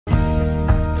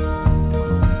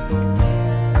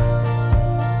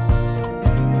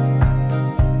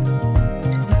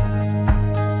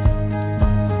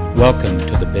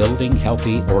Building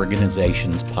Healthy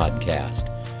Organizations podcast.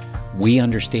 We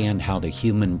understand how the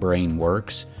human brain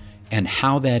works and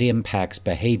how that impacts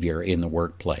behavior in the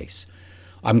workplace.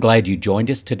 I'm glad you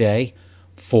joined us today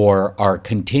for our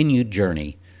continued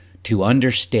journey to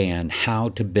understand how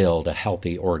to build a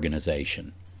healthy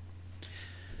organization.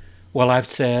 Well, I've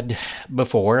said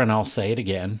before, and I'll say it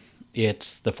again,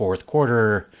 it's the fourth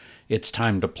quarter. It's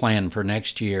time to plan for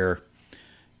next year.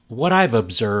 What I've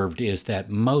observed is that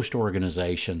most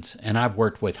organizations, and I've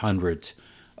worked with hundreds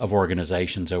of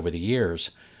organizations over the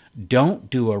years, don't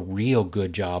do a real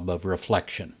good job of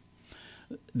reflection.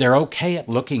 They're okay at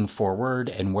looking forward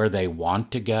and where they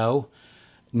want to go.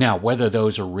 Now, whether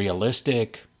those are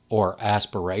realistic or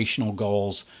aspirational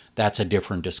goals, that's a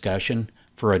different discussion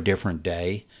for a different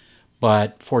day.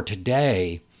 But for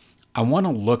today, I want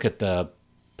to look at the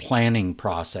planning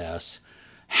process.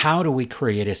 How do we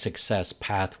create a success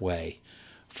pathway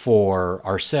for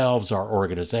ourselves, our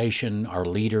organization, our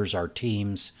leaders, our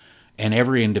teams, and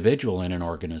every individual in an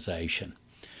organization?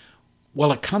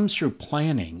 Well, it comes through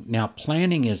planning. Now,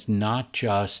 planning is not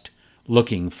just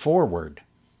looking forward.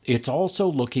 It's also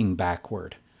looking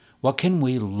backward. What can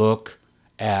we look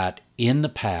at in the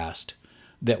past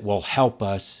that will help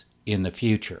us in the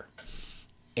future?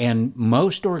 And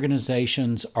most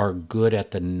organizations are good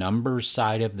at the numbers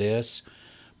side of this,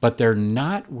 but they're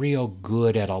not real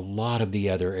good at a lot of the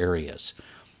other areas.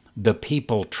 The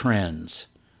people trends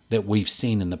that we've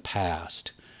seen in the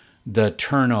past, the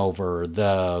turnover,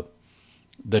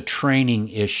 the training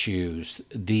issues,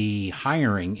 the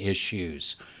hiring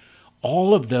issues,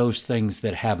 all of those things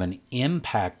that have an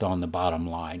impact on the bottom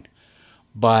line,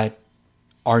 but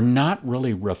are not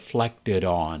really reflected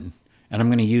on, and I'm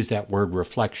going to use that word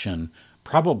reflection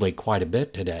probably quite a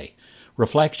bit today.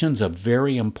 Reflection's a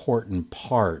very important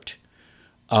part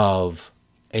of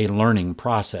a learning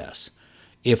process.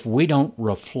 If we don't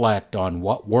reflect on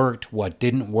what worked, what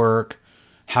didn't work,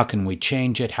 how can we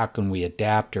change it, how can we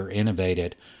adapt or innovate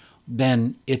it,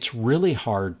 then it's really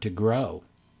hard to grow.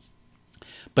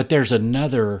 But there's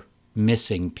another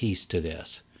missing piece to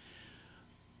this.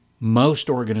 Most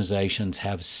organizations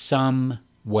have some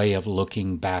way of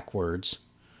looking backwards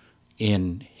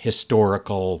in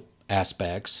historical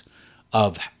aspects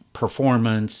of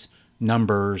performance,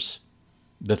 numbers,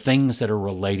 the things that are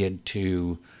related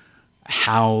to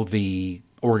how the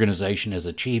organization has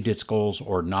achieved its goals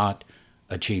or not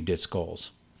achieved its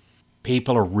goals.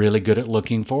 People are really good at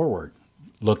looking forward.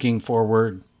 Looking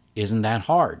forward isn't that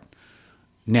hard.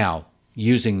 Now,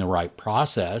 using the right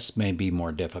process may be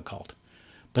more difficult,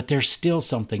 but there's still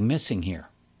something missing here.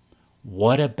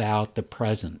 What about the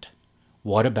present?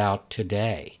 What about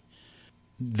today?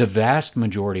 The vast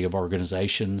majority of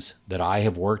organizations that I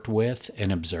have worked with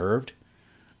and observed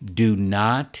do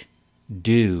not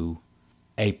do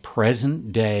a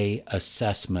present day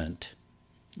assessment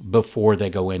before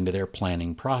they go into their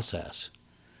planning process.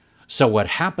 So what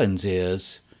happens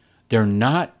is they're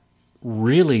not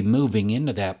really moving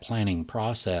into that planning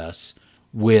process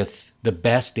with the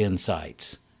best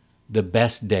insights, the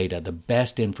best data, the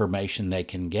best information they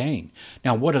can gain.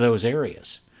 Now, what are those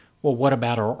areas? Well, what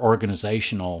about our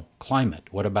organizational climate?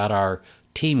 What about our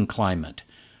team climate?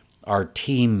 Our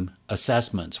team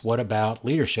assessments? What about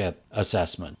leadership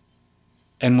assessment?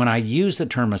 And when I use the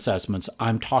term assessments,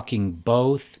 I'm talking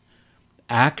both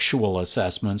actual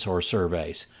assessments or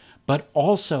surveys, but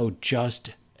also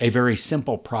just a very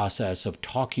simple process of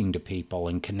talking to people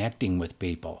and connecting with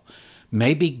people.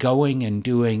 Maybe going and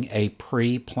doing a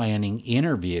pre-planning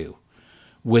interview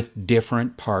with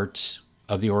different parts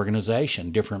of the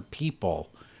organization, different people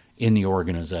in the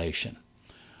organization.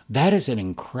 That is an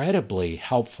incredibly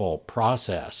helpful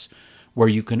process where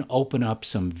you can open up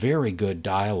some very good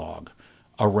dialogue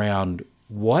around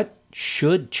what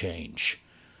should change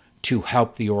to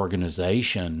help the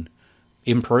organization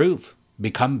improve,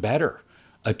 become better,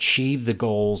 achieve the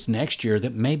goals next year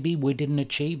that maybe we didn't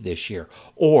achieve this year,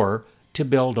 or to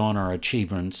build on our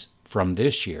achievements from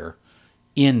this year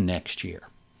in next year.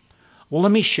 Well,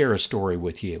 let me share a story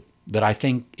with you that I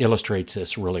think illustrates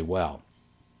this really well.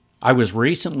 I was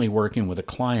recently working with a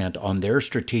client on their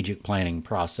strategic planning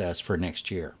process for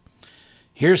next year.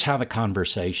 Here's how the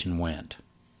conversation went.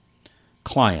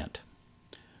 Client: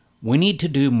 we need to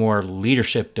do more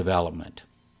leadership development.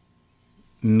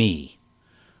 Me: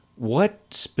 what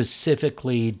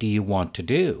specifically do you want to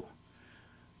do?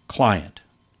 Client: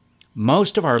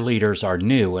 most of our leaders are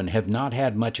new and have not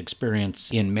had much experience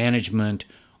in management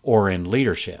or in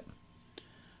leadership.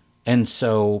 And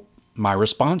so my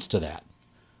response to that: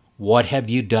 what have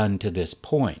you done to this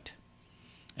point?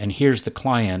 And here's the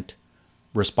client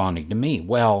responding to me.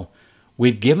 Well,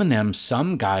 We've given them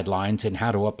some guidelines in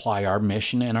how to apply our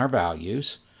mission and our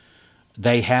values.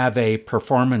 They have a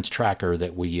performance tracker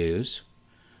that we use.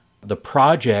 The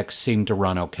projects seem to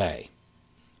run okay.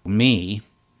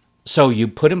 So you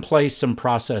put in place some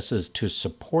processes to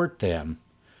support them.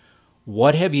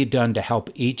 What have you done to help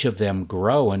each of them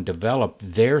grow and develop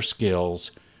their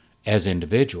skills as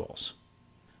individuals?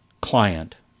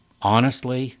 Client,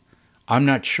 honestly, I'm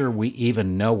not sure we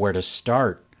even know where to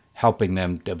start helping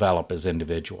them develop as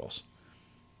individuals.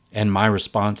 And my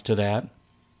response to that,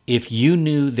 if you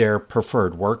knew their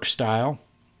preferred work style,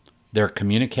 their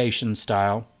communication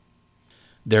style,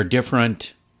 their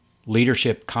different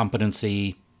leadership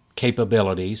competency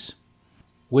capabilities,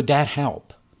 would that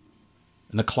help?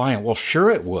 And the client, well, sure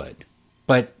it would.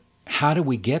 But how do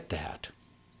we get that?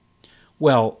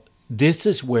 Well, this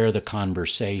is where the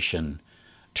conversation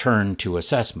turned to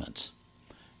assessments.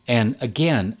 And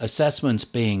again, assessments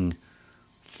being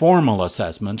formal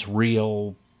assessments,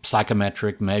 real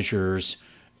psychometric measures,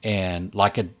 and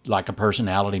like a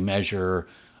personality measure,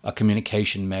 a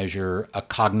communication measure, a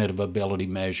cognitive ability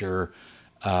measure,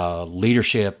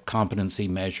 leadership competency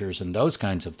measures, and those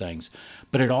kinds of things.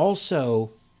 But it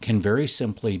also can very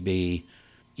simply be,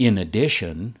 in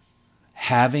addition,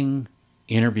 having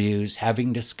interviews,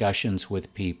 having discussions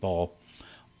with people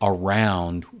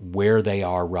around where they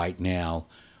are right now,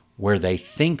 where they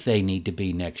think they need to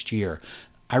be next year.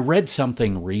 I read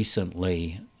something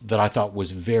recently that I thought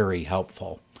was very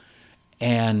helpful,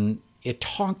 and it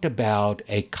talked about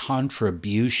a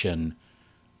contribution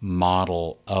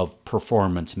model of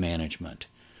performance management,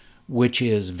 which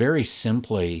is very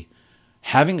simply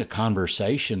having a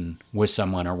conversation with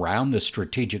someone around the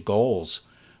strategic goals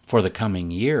for the coming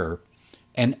year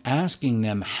and asking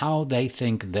them how they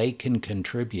think they can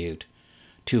contribute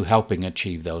to helping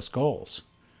achieve those goals.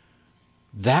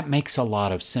 That makes a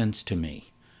lot of sense to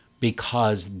me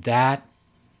because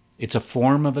it's a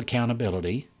form of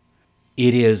accountability.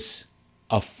 It is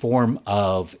a form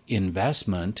of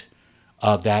investment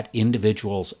of that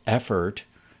individual's effort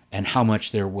and how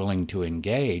much they're willing to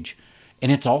engage.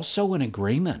 And it's also an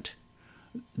agreement.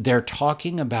 They're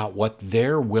talking about what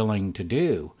they're willing to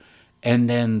do. And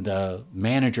then the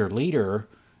manager leader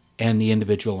and the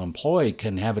individual employee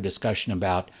can have a discussion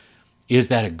about, is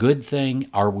that a good thing?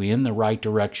 Are we in the right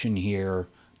direction here?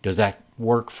 Does that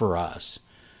work for us?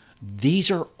 These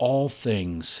are all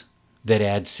things that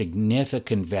add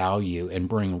significant value and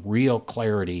bring real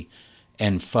clarity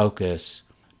and focus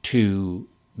to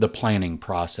the planning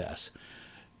process.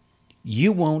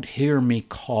 You won't hear me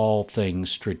call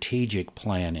things strategic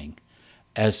planning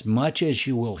as much as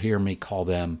you will hear me call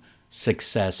them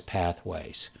success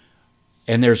pathways.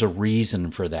 And there's a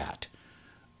reason for that.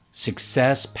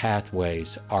 Success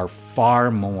pathways are far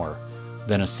more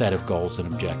than a set of goals and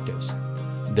objectives.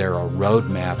 They're a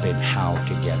roadmap in how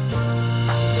to get there.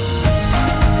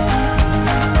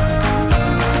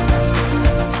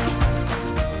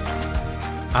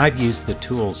 I've used the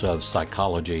tools of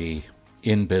psychology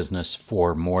in business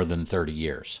for more than 30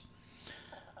 years.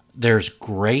 There's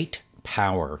great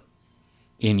power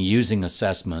in using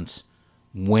assessments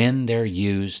when they're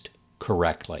used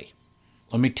correctly.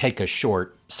 Let me take a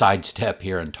short sidestep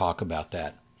here and talk about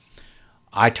that.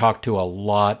 I talk to a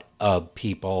lot of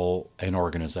people and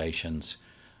organizations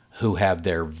who have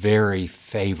their very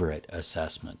favorite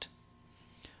assessment.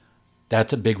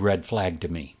 That's a big red flag to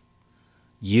me.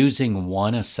 Using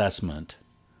one assessment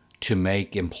to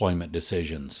make employment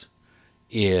decisions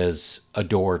is a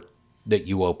door that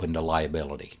you open to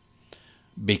liability,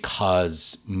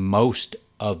 because most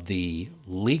of the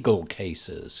legal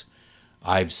cases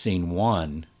I've seen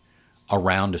won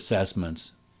around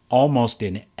assessments, almost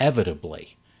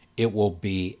inevitably, it will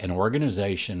be an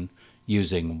organization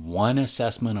using one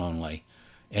assessment only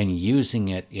and using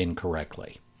it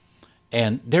incorrectly.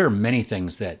 And there are many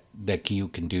things that you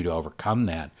can do to overcome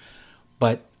that.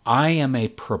 But I am a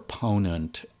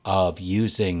proponent of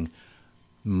using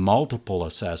multiple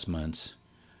assessments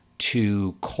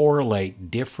to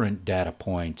correlate different data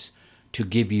points to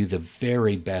give you the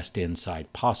very best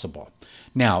insight possible.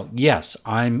 Now, yes,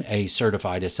 I'm a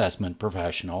certified assessment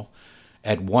professional.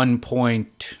 At one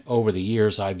point over the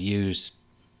years, I've used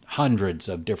hundreds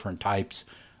of different types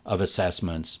of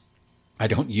assessments. I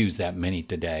don't use that many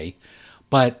today,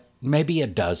 but maybe a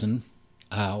dozen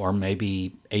or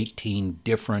maybe 18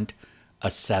 different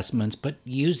assessments, but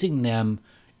using them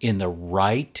in the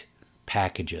right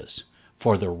packages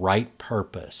for the right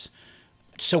purpose.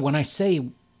 So when I say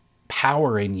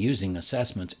power in using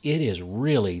assessments, it is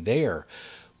really there,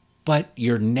 but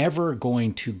you're never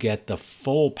going to get the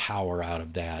full power out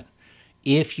of that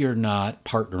if you're not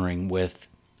partnering with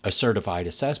a certified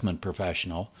assessment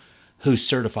professional who's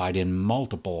certified in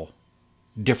multiple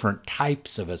different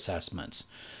types of assessments.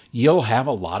 You'll have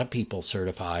a lot of people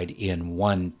certified in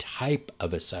one type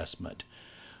of assessment.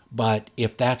 But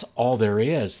if that's all there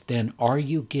is, then are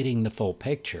you getting the full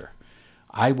picture?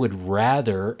 I would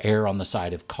rather err on the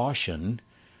side of caution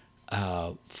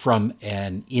from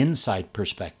an insight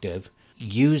perspective,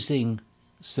 using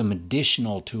some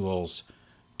additional tools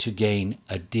to gain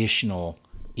additional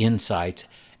insights,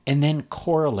 and then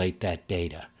correlate that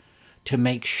data to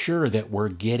make sure that we're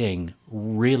getting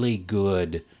really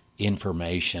good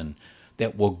information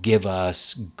that will give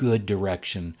us good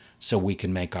direction so we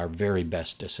can make our very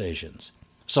best decisions.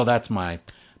 So that's my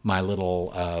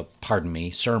little,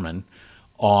 sermon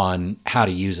on how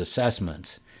to use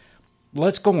assessments.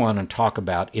 Let's go on and talk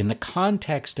about, in the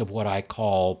context of what I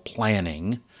call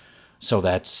planning, so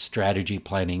that's strategy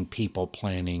planning, people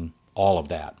planning, all of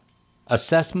that.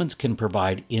 Assessments can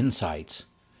provide insights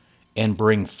and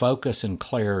bring focus and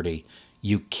clarity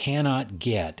you cannot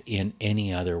get in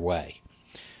any other way.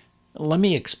 Let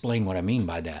me explain what I mean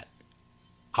by that.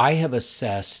 I have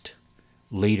assessed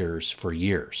leaders for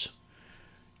years.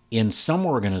 In some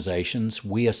organizations,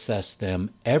 we assess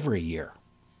them every year,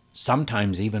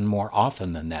 sometimes even more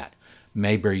often than that,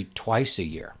 maybe twice a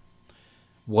year.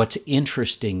 What's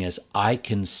interesting is I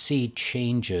can see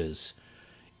changes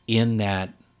in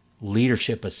that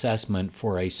leadership assessment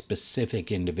for a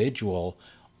specific individual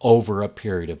over a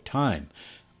period of time,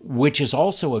 which is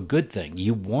also a good thing.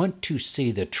 You want to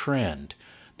see the trend,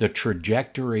 the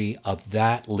trajectory of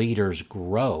that leader's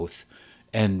growth,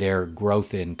 and their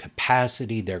growth in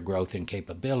capacity, their growth in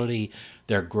capability,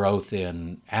 their growth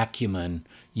in acumen.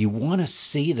 You want to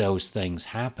see those things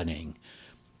happening,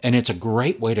 and it's a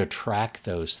great way to track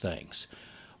those things.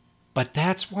 But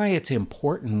that's why it's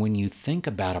important when you think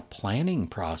about a planning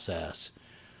process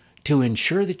to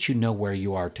ensure that you know where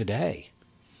you are today.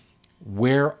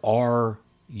 Where are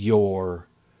your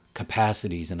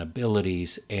capacities and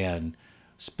abilities and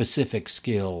specific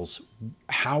skills?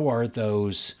 How are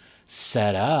those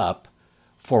set up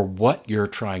for what you're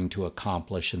trying to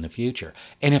accomplish in the future?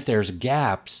 And if there's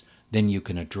gaps, then you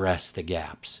can address the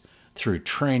gaps through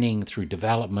training, through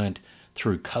development,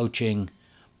 through coaching.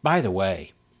 By the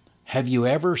way, have you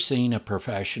ever seen a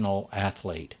professional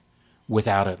athlete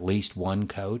without at least one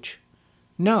coach?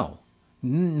 No,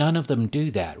 none of them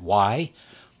do that. Why?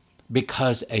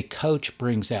 Because a coach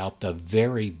brings out the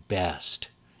very best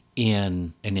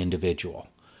in an individual.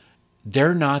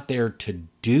 They're not there to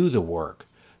do the work.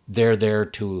 They're there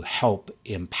to help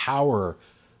empower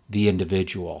the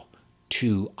individual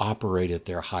to operate at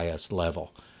their highest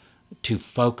level, to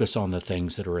focus on the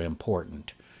things that are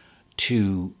important,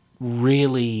 to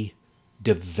really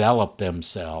develop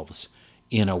themselves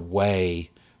in a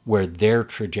way where their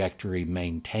trajectory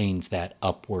maintains that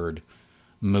upward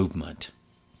movement.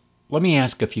 Let me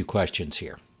ask a few questions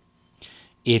here.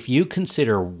 If you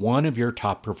consider one of your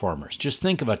top performers, just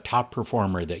think of a top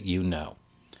performer that you know.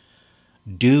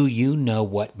 Do you know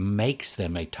what makes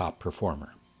them a top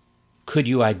performer? Could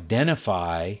you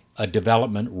identify a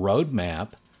development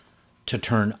roadmap to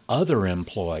turn other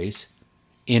employees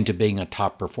into being a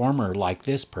top performer like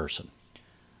this person?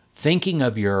 Thinking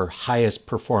of your highest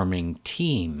performing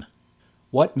team,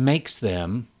 what makes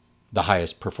them the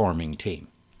highest performing team?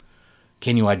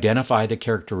 Can you identify the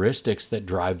characteristics that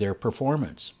drive their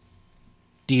performance?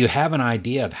 Do you have an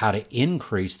idea of how to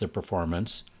increase the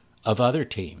performance of other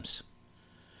teams?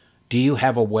 Do you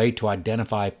have a way to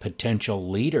identify potential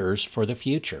leaders for the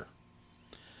future?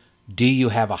 Do you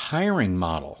have a hiring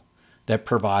model that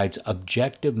provides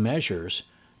objective measures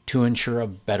to ensure a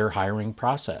better hiring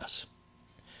process?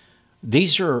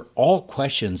 These are all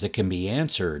questions that can be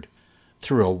answered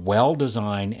through a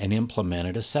well-designed and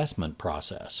implemented assessment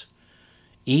process.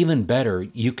 Even better,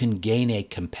 you can gain a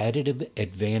competitive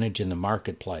advantage in the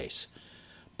marketplace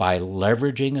by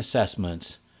leveraging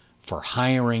assessments for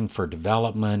hiring, for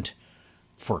development,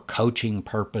 for coaching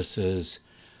purposes,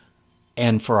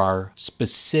 and for our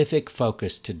specific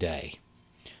focus today,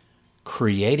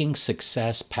 creating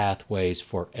success pathways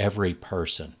for every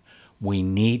person. We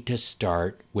need to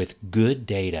start with good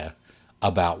data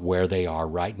about where they are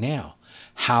right now.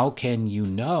 How can you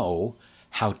know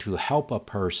how to help a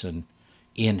person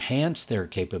enhance their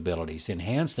capabilities,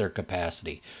 enhance their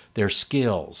capacity, their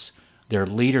skills, their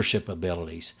leadership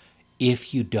abilities,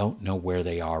 if you don't know where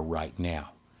they are right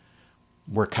now?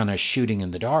 We're kind of shooting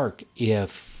in the dark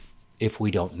if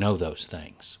we don't know those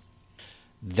things.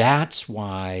 That's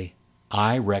why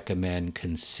I recommend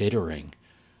considering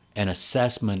an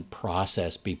assessment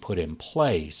process be put in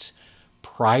place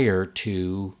prior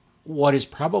to what is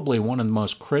probably one of the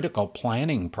most critical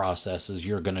planning processes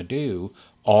you're going to do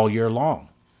all year long.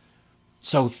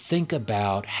 So think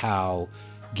about how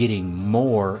getting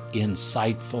more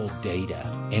insightful data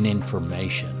and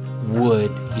information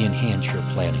would enhance your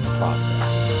planning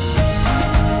process.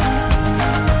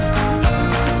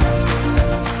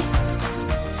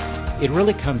 It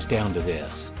really comes down to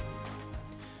this: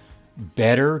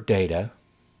 better data,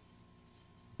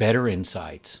 better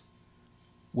insights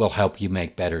will help you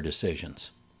make better decisions.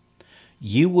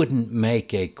 You wouldn't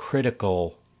make a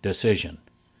critical decision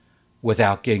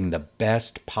without getting the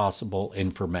best possible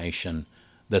information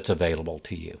that's available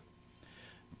to you.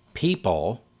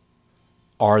 People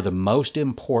are the most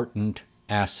important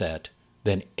asset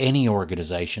that any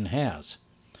organization has.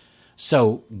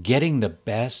 So getting the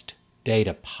best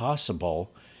data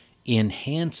possible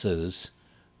enhances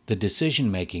the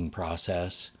decision-making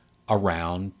process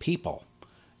around people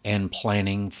and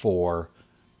planning for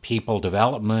people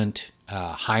development,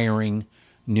 hiring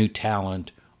new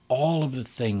talent, all of the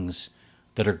things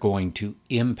that are going to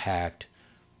impact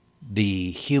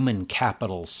the human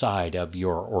capital side of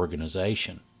your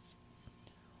organization.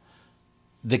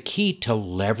 The key to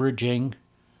leveraging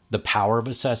the power of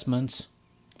assessments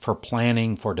for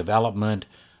planning, for development,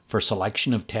 for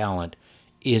selection of talent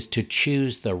is to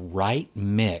choose the right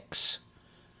mix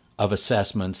of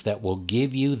assessments that will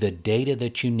give you the data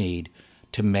that you need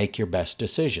to make your best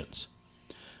decisions.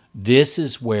 This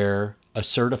is where a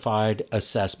certified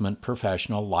assessment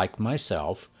professional like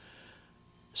myself,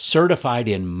 certified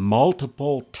in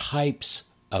multiple types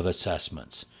of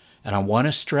assessments, and I want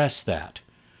to stress that.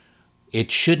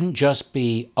 It shouldn't just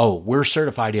be, oh, we're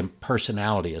certified in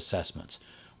personality assessments.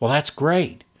 Well, that's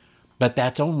great, but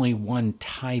that's only one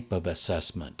type of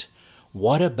assessment.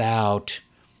 What about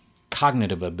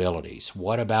cognitive abilities?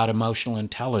 What about emotional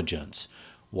intelligence?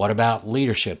 What about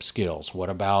leadership skills? What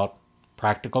about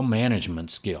practical management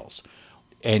skills?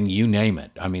 And you name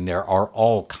it. I mean, there are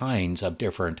all kinds of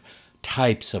different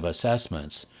types of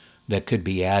assessments that could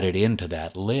be added into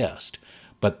that list.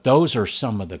 But those are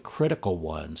some of the critical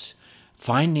ones.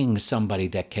 Finding somebody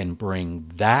that can bring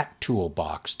that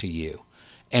toolbox to you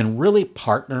and really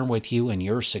partner with you in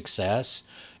your success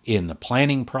in the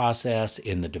planning process,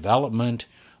 in the development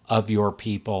of your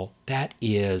people, that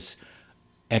is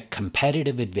a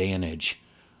competitive advantage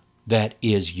that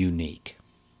is unique.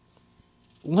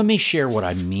 Let me share what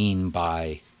I mean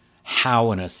by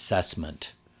how an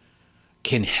assessment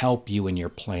can help you in your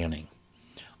planning.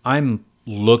 I'm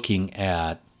looking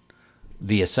at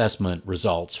the assessment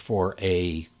results for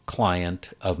a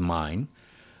client of mine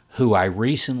who I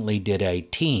recently did a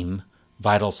team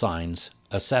vital signs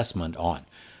assessment on.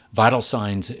 Vital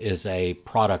Signs is a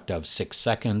product of 6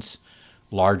 Seconds,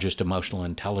 largest emotional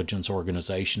intelligence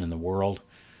organization in the world.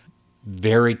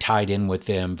 Very tied in with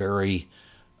them, very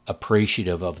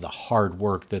appreciative of the hard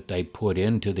work that they put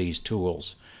into these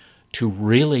tools to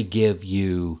really give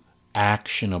you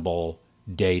actionable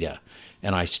data.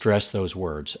 And I stress those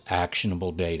words,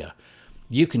 actionable data.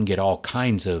 You can get all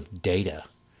kinds of data,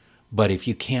 but if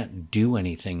you can't do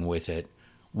anything with it,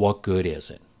 what good is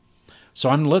it? So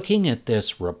I'm looking at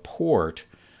this report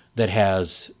that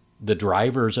has the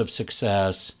drivers of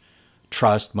success,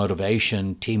 trust,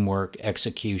 motivation, teamwork,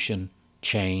 execution,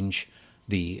 change,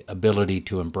 the ability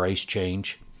to embrace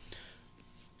change.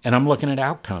 And I'm looking at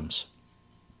outcomes,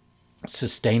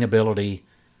 sustainability,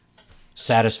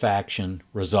 satisfaction,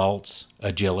 results,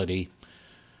 agility.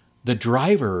 The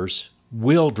drivers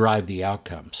will drive the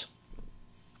outcomes.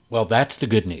 Well, that's the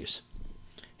good news.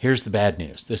 Here's the bad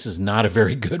news. This is not a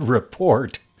very good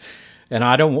report. And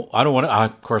I don't want to,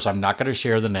 of course, I'm not going to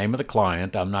share the name of the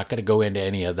client. I'm not going to go into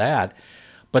any of that.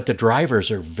 But the drivers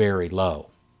are very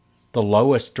low. The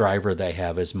lowest driver they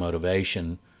have is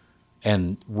motivation.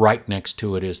 And right next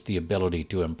to it is the ability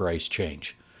to embrace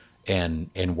change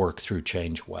and work through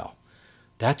change well.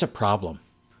 That's a problem.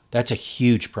 That's a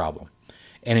huge problem.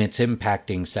 And it's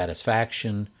impacting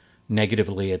satisfaction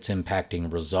negatively. It's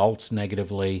impacting results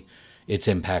negatively. It's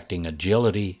impacting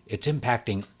agility. It's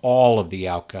impacting all of the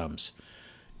outcomes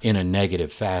in a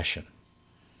negative fashion.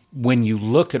 When you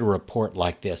look at a report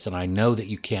like this, and I know that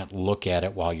you can't look at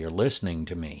it while you're listening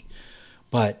to me,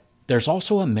 but there's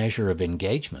also a measure of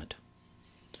engagement.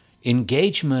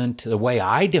 Engagement, the way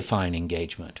I define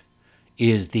engagement,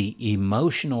 is the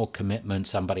emotional commitment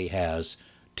somebody has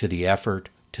to the effort,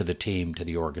 to the team, to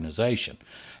the organization.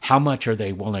 How much are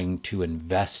they willing to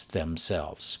invest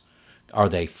themselves? Are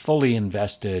they fully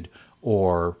invested,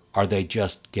 or are they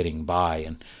just getting by?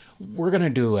 And we're going to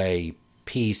do a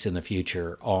piece in the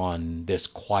future on this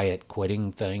quiet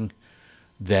quitting thing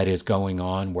that is going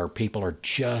on, where people are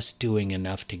just doing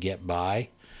enough to get by.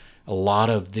 A lot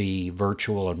of the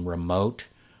virtual and remote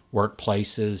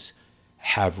workplaces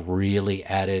have really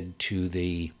added to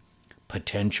the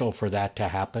potential for that to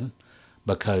happen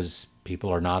because people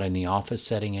are not in the office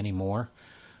setting anymore.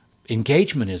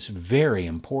 Engagement is very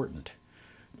important.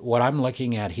 What I'm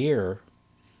looking at here,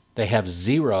 they have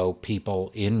 0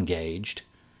 people engaged,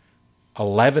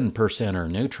 11% are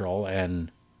neutral,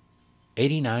 and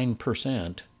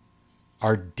 89%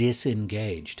 are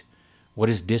disengaged. What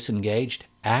is disengaged?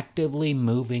 Actively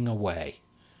moving away.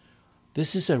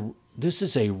 This is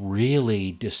a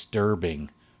really disturbing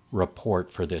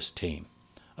report for this team,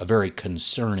 a very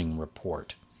concerning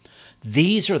report.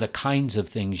 These are the kinds of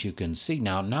things you can see.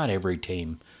 Now, not every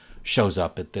team shows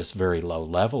up at this very low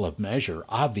level of measure,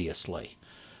 obviously,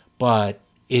 but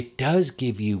it does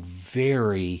give you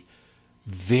very,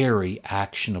 very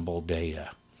actionable data.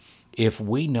 If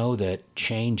we know that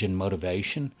change and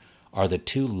motivation are the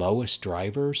 2 lowest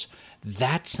drivers,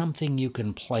 that's something you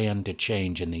can plan to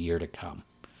change in the year to come.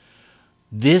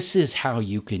 This is how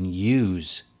you can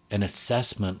use an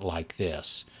assessment like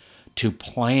this to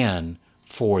plan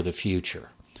for the future.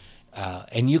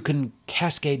 And you can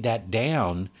cascade that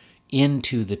down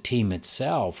into the team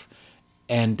itself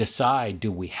and decide,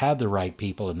 do we have the right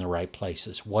people in the right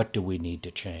places? What do we need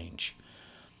to change?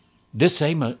 This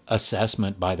same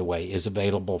assessment, by the way, is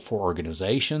available for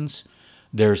organizations.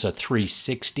 There's a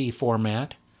 360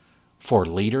 format for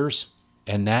leaders,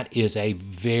 and that is a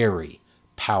very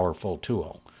powerful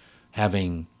tool.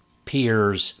 Having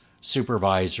peers,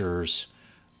 supervisors,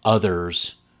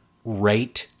 others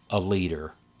rate a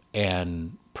leader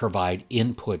and provide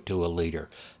input to a leader,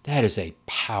 that is a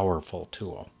powerful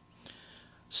tool.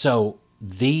 So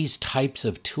these types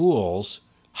of tools,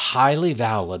 highly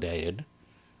validated.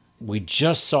 We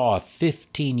just saw a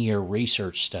 15-year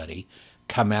research study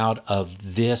come out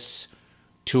of this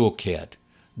toolkit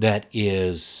that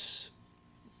is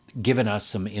giving us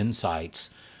some insights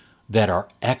that are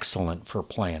excellent for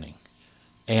planning.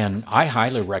 And I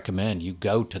highly recommend you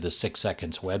go to the 6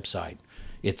 Seconds website.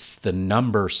 It's the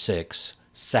number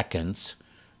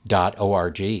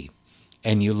 6seconds.org,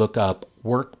 and you look up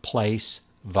Workplace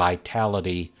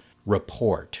Vitality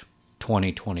Report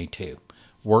 2022.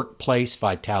 Workplace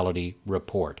Vitality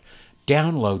Report.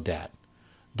 Download that.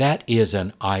 That is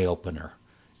an eye-opener.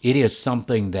 It is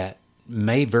something that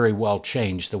may very well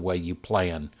change the way you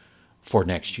plan for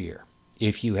next year,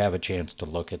 if you have a chance to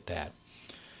look at that.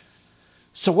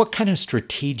 So what kind of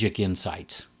strategic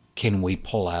insights can we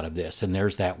pull out of this? And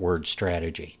there's that word,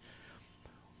 strategy.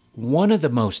 One of the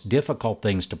most difficult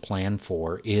things to plan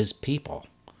for is people.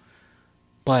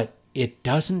 But it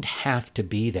doesn't have to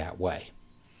be that way.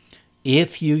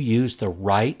 If you use the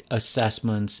right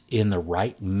assessments in the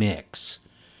right mix,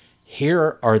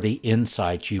 here are the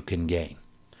insights you can gain.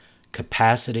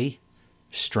 Capacity,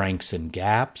 strengths and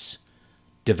gaps,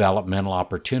 developmental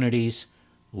opportunities,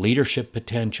 leadership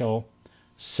potential,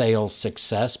 sales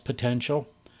success potential,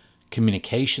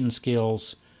 communication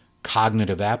skills,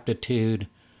 cognitive aptitude,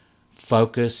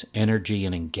 focus, energy,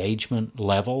 and engagement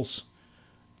levels.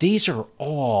 These are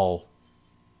all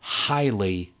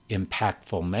highly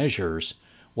impactful measures,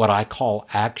 what I call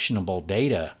actionable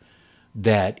data,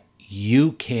 that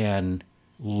you can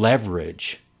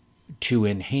leverage to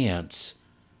enhance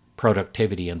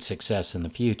productivity and success in the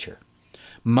future.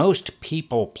 Most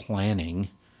people planning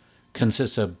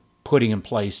consists of putting in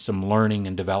place some learning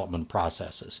and development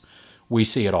processes. We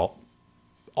see it all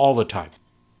the time.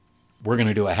 We're going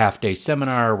to do a half-day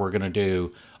seminar. We're going to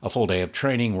do a full day of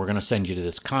training. We're going to send you to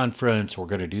this conference. We're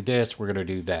going to do this. We're going to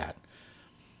do that.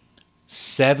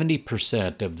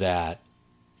 70% of that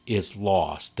is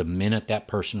lost the minute that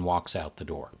person walks out the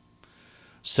door.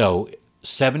 So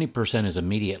 70% is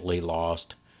immediately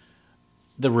lost.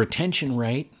 The retention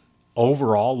rate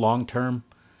overall long-term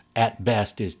at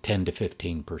best is 10 to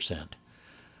 15%.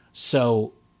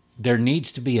 So there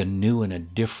needs to be a new and a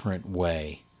different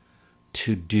way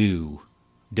to do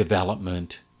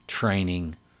development,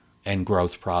 training, and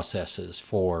growth processes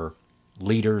for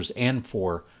leaders and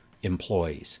for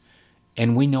employees.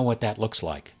 And we know what that looks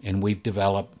like. And we've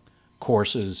developed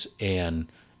courses and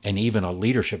even a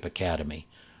leadership academy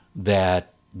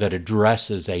that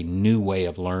addresses a new way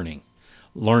of learning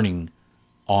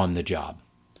on the job,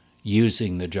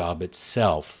 using the job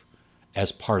itself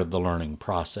as part of the learning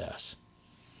process.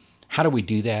 How do we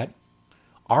do that?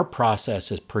 Our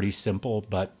process is pretty simple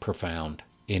but profound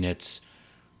in its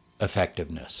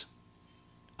effectiveness.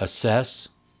 Assess,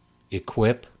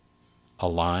 equip,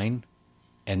 align,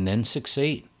 and then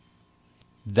succeed.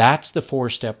 That's the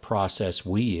 4-step process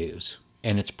we use,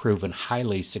 and it's proven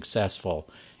highly successful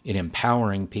in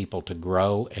empowering people to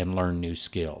grow and learn new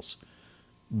skills.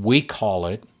 We call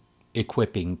it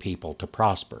equipping people to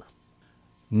prosper.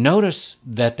 Notice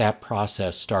that that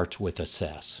process starts with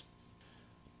assess.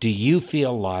 Do you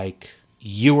feel like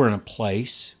you are in a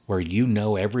place where you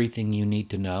know everything you need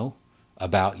to know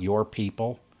about your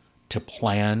people to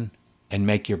plan and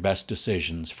make your best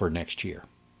decisions for next year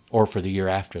or for the year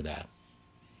after that?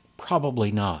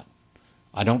 Probably not.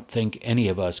 I don't think any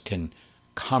of us can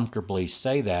comfortably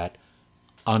say that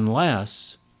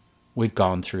unless we've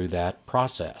gone through that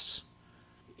process.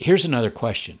 Here's another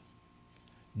question.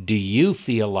 Do you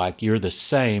feel like you're the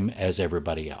same as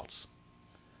everybody else?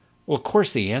 Well, of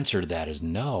course, the answer to that is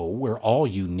no. We're all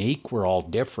unique. We're all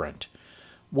different.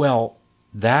 Well,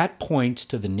 that points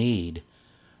to the need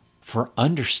for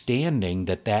understanding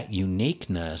that that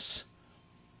uniqueness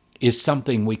is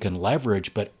something we can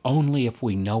leverage, but only if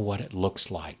we know what it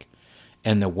looks like.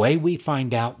 And the way we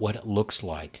find out what it looks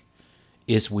like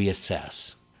is we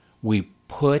assess. We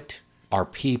put our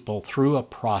people through a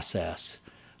process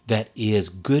that is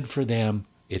good for them,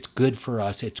 it's good for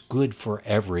us, it's good for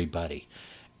everybody.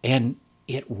 And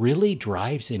it really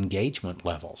drives engagement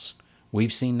levels.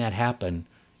 We've seen that happen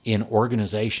in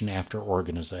organization after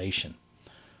organization.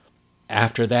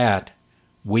 After that,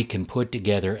 we can put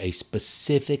together a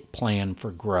specific plan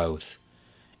for growth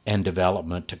and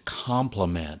development to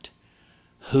complement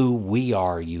who we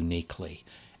are uniquely.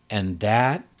 And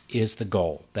that is the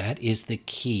goal. That is the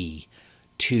key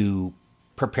to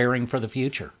preparing for the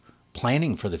future,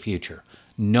 planning for the future,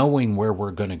 knowing where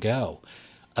we're going to go.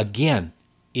 Again,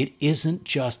 it isn't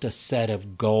just a set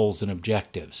of goals and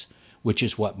objectives, which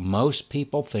is what most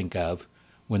people think of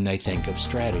when they think of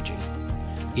strategy.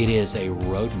 It is a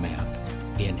roadmap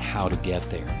in how to get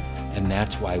there, and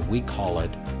that's why we call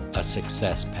it a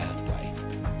success pathway.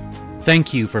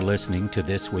 Thank you for listening to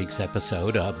this week's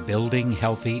episode of Building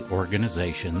Healthy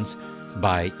Organizations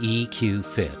by EQ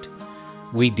Fit.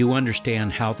 We do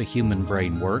understand how the human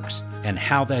brain works and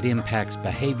how that impacts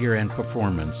behavior and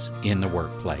performance in the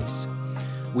workplace.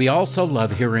 We also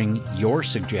love hearing your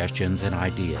suggestions and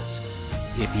ideas.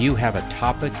 If you have a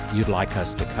topic you'd like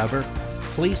us to cover,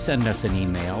 please send us an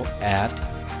email at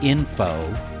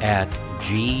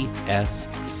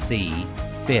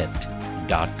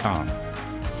info@gscfit.com.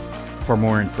 For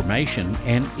more information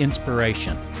and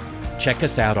inspiration, check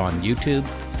us out on YouTube,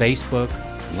 Facebook,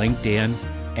 LinkedIn,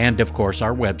 and of course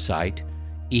our website,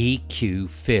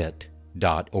 eqfit.org.